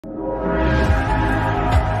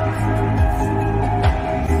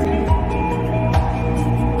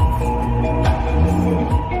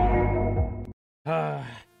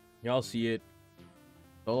Y'all see it.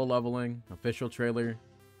 Solo Leveling official trailer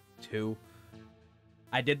 2.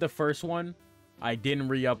 I did the first one. I didn't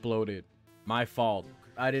re-upload it. My fault.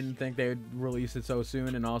 I didn't think they would release it so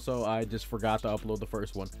soon, and also I just forgot to upload the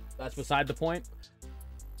first one. That's beside the point.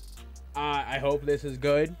 I hope this is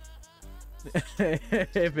good.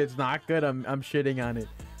 If it's not good, I'm shitting on it.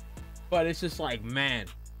 But it's just like, man,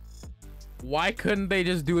 why couldn't they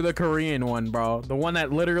just do the Korean one, bro? The one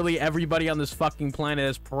that literally everybody on this fucking planet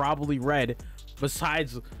has probably read,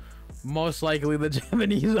 besides most likely the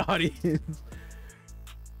Japanese audience.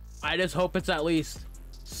 I just hope it's at least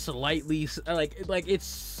slightly like it's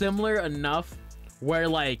similar enough where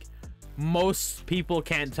like most people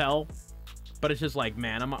can't tell, but it's just like,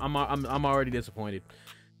 man, I'm already disappointed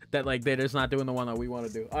that like they're just not doing the one that we want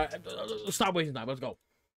to do. All right, stop wasting time. Let's go.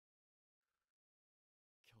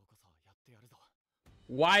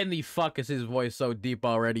 Why in the fuck is his voice so deep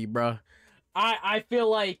already, bruh? I feel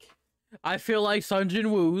like Sung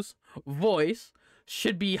Jin Woo's voice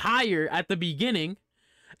should be higher at the beginning,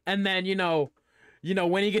 and then you know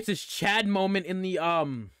when he gets his Chad moment in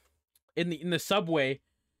the subway,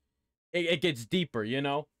 it gets deeper. You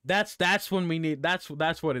know, that's when we need. That's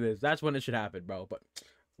what it is. That's when it should happen, bro. But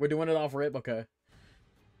we're doing it off rip. Okay,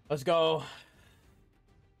 let's go.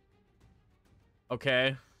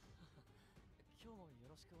 Okay.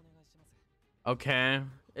 Okay,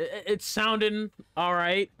 it's sounding all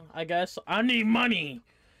right, I guess. I need money.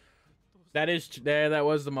 That is there. That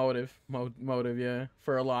was the motive, yeah,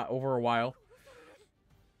 for over a while.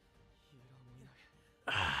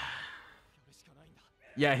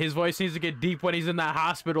 Yeah, his voice needs to get deep when he's in that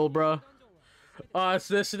hospital, bro. It's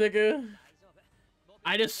this nigga.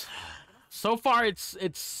 So far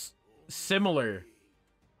it's similar.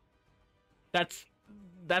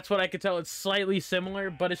 That's what I could tell. It's slightly similar,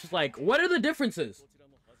 but it's just like, what are the differences?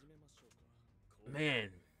 Man.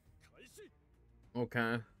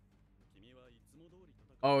 Okay.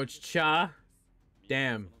 Oh, it's Cha.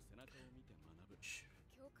 Damn.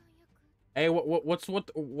 Hey,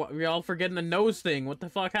 what we all forgetting the nose thing? What the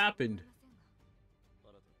fuck happened?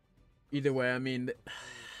 Either way, I mean,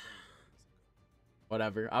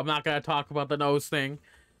 whatever. I'm not gonna talk about the nose thing.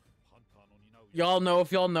 Y'all know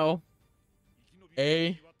if y'all know.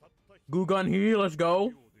 Hey, Gugun here, let's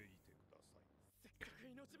go.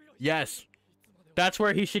 Yes, that's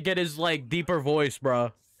where he should get his like deeper voice,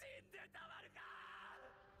 bro.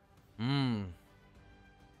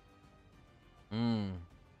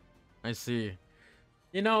 I see.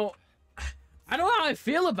 You know, I don't know how I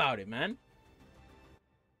feel about it, man.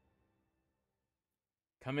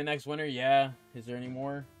 Coming next winter, yeah. Is there any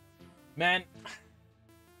more? Man,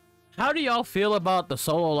 how do y'all feel about the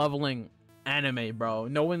Solo Leveling anime, bro,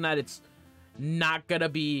 knowing that it's not gonna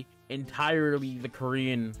be entirely the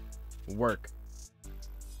Korean work?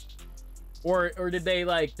 Or did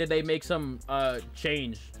they make some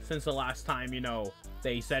change since the last time, you know,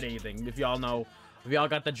 they said anything? If y'all know, if y'all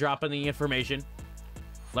got the drop in the information,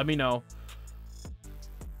 let me know.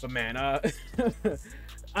 But man,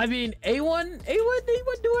 I mean, A1 they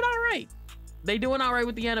would do it all right. They doing all right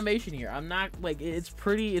with the animation here. I'm not like, it's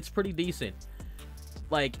pretty decent.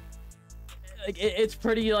 Like it's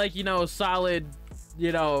pretty, like, you know, solid,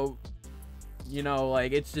 you know,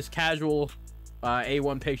 like it's just casual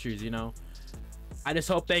A1 pictures, you know. I just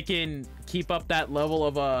hope they can keep up that level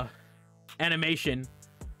of animation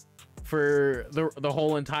for the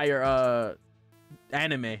whole entire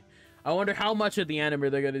anime. I wonder how much of the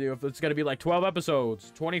anime they're gonna do, if it's gonna be like 12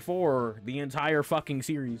 episodes, 24, the entire fucking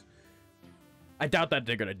series. I doubt that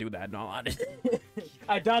they're gonna do that, in all honesty.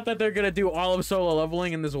 I doubt that they're gonna do all of Solo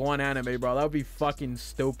Leveling in this one anime, bro. That would be fucking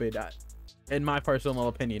stupid, in my personal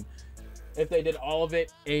opinion. If they did all of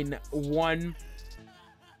it in one...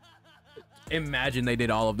 Imagine they did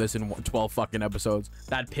all of this in 12 fucking episodes.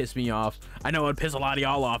 That'd piss me off. I know it'd piss a lot of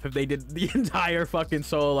y'all off if they did the entire fucking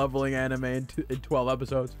Solo Leveling anime in 12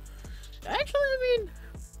 episodes. Actually, I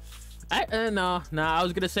mean... no, I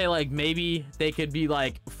was gonna say, like, maybe they could be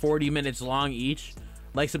like 40 minutes long each,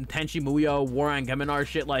 like some Tenchi Muyo War on Geminar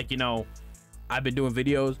shit, like, you know, I've been doing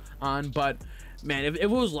videos on. But man, if it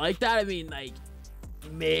was like that, I mean, like,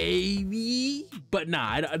 maybe, but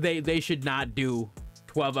nah, they should not do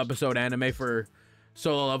 12 episode anime for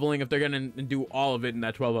Solo Leveling if they're gonna do all of it in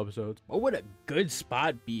that 12 episodes. What would a good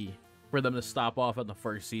spot be for them to stop off on the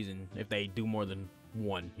first season if they do more than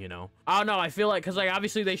one, you know? I don't know. I feel like, because like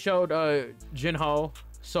obviously they showed Jinho,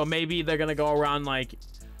 so maybe they're gonna go around like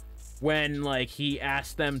when like he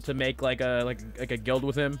asked them to make like a guild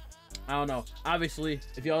with him. I don't know. Obviously,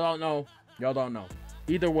 if y'all don't know, y'all don't know.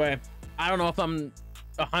 Either way, I don't know if I'm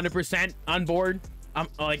 100% on board. I'm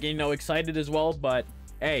like, you know, excited as well, but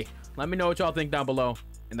Hey, let me know what y'all think down below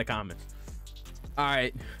in the comments. All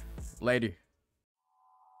right, later.